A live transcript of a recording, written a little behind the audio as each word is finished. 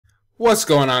What's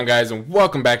going on, guys, and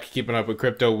welcome back to Keeping Up with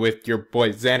Crypto with your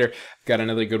boy Xander. Got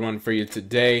another good one for you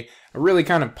today. A really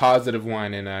kind of positive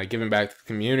one and giving back to the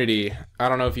community. I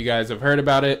don't know if you guys have heard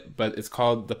about it, but it's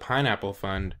called the Pineapple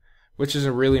Fund, which is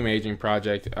a really amazing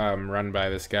project run by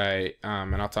this guy,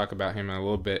 and I'll talk about him in a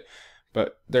little bit.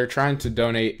 But they're trying to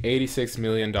donate $86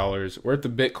 million worth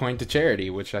of Bitcoin to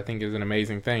charity, which I think is an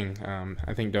amazing thing.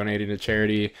 I think donating to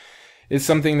charity is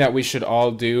something that we should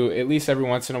all do at least every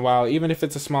once in a while, even if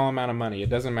it's a small amount of money. It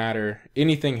doesn't matter.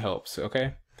 Anything helps,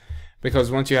 okay?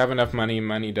 Because once you have enough money,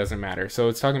 money doesn't matter. So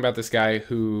it's talking about this guy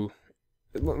who,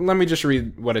 let me just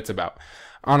read what it's about.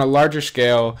 On a larger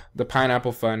scale, the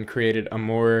Pineapple Fund created a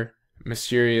more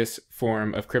mysterious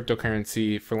form of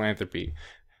cryptocurrency philanthropy.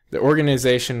 The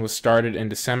organization was started in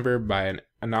December by an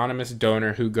anonymous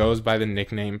donor who goes by the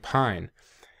nickname Pine,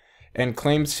 and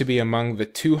claims to be among the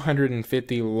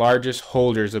 250 largest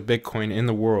holders of Bitcoin in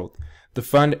the world. The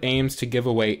fund aims to give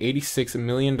away $86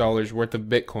 million worth of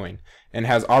Bitcoin and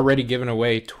has already given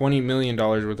away $20 million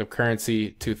worth of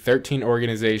currency to 13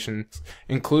 organizations,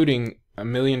 including $1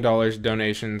 million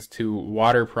donations to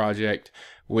Water Project,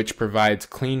 which provides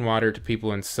clean water to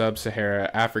people in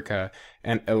sub-Saharan Africa,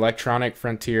 and Electronic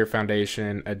Frontier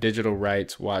Foundation, a digital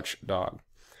rights watchdog.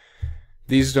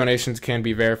 These donations can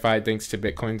be verified thanks to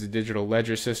Bitcoin's digital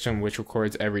ledger system, which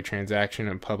records every transaction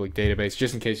in a public database,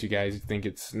 just in case you guys think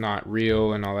it's not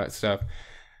real and all that stuff.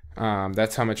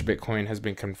 That's how much Bitcoin has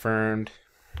been confirmed.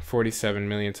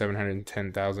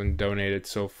 47,710,000 donated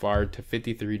so far to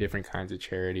 53 different kinds of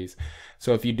charities.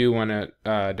 So if you do want to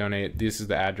donate, this is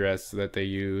the address that they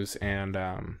use, and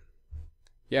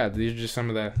yeah, these are just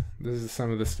this is some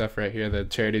of the stuff right here, the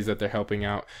charities that they're helping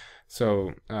out.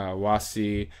 So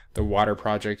WASI, the Water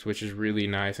Project, which is really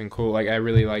nice and cool. Like, I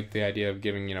really like the idea of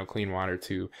giving, clean water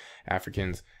to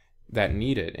Africans that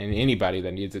need it, and anybody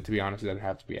that needs it, to be honest. It doesn't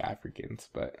have to be Africans,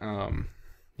 but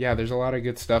yeah, there's a lot of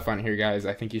good stuff on here, guys.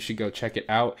 I think you should go check it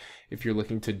out if you're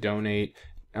looking to donate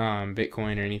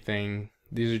Bitcoin or anything.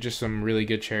 These are just some really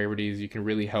good charities. You can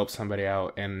really help somebody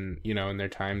out, and in their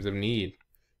times of need.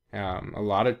 A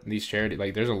lot of these charities,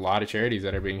 like, there's a lot of charities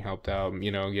that are being helped out,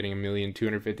 getting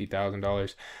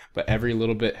 $1,250,000, but every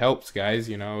little bit helps, guys.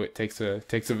 It takes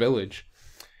a village.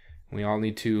 We all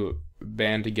need to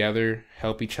band together,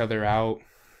 help each other out,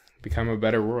 become a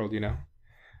better world.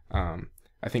 I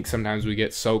think sometimes we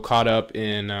get so caught up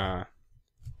in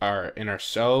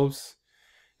ourselves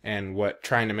and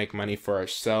trying to make money for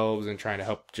ourselves and trying to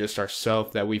help just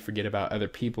ourselves, that we forget about other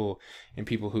people and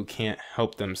people who can't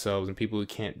help themselves and people who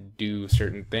can't do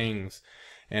certain things.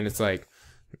 And it's like,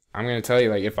 I'm gonna tell you,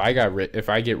 like, if I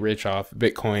get rich off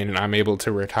Bitcoin and I'm able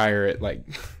to retire at like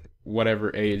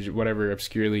whatever age, whatever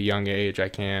obscurely young age I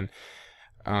can,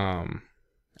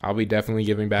 I'll be definitely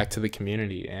giving back to the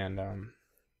community, and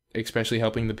especially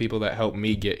helping the people that helped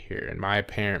me get here, and my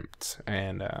parents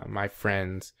and my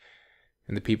friends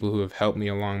and the people who have helped me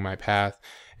along my path.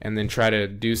 And then try to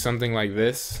do something like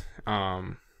this.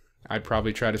 I'd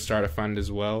probably try to start a fund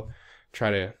as well, try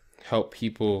to help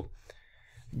people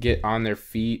get on their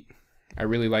feet. I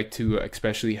really like to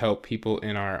especially help people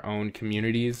in our own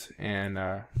communities, and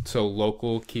so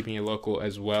local, keeping it local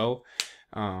as well.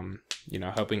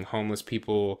 Helping homeless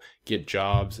people get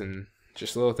jobs and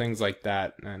just little things like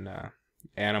that, and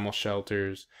animal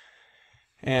shelters.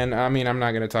 And I mean, I'm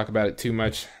not going to talk about it too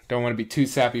much. Don't want to be too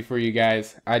sappy for you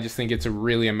guys. I just think it's a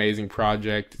really amazing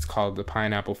project. It's called the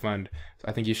Pineapple Fund. So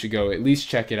I think you should go at least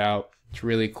check it out. It's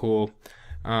really cool.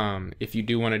 If you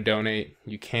do want to donate,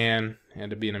 you can, and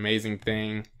it'd be an amazing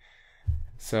thing.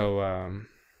 So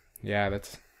yeah,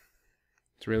 it's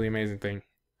a really amazing thing.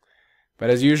 But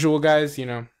as usual, guys,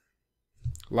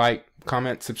 like,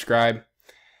 comment, subscribe.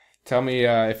 Tell me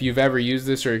if you've ever used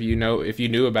this, or if you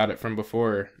knew about it from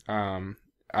before.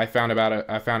 I found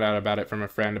out about it from a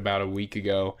friend about a week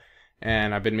ago,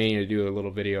 and I've been meaning to do a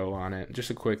little video on it, just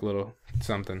a quick little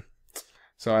something.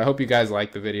 So I hope you guys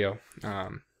like the video.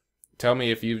 Tell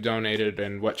me if you've donated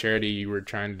and what charity you were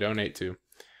trying to donate to,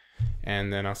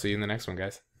 and then I'll see you in the next one,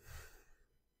 guys.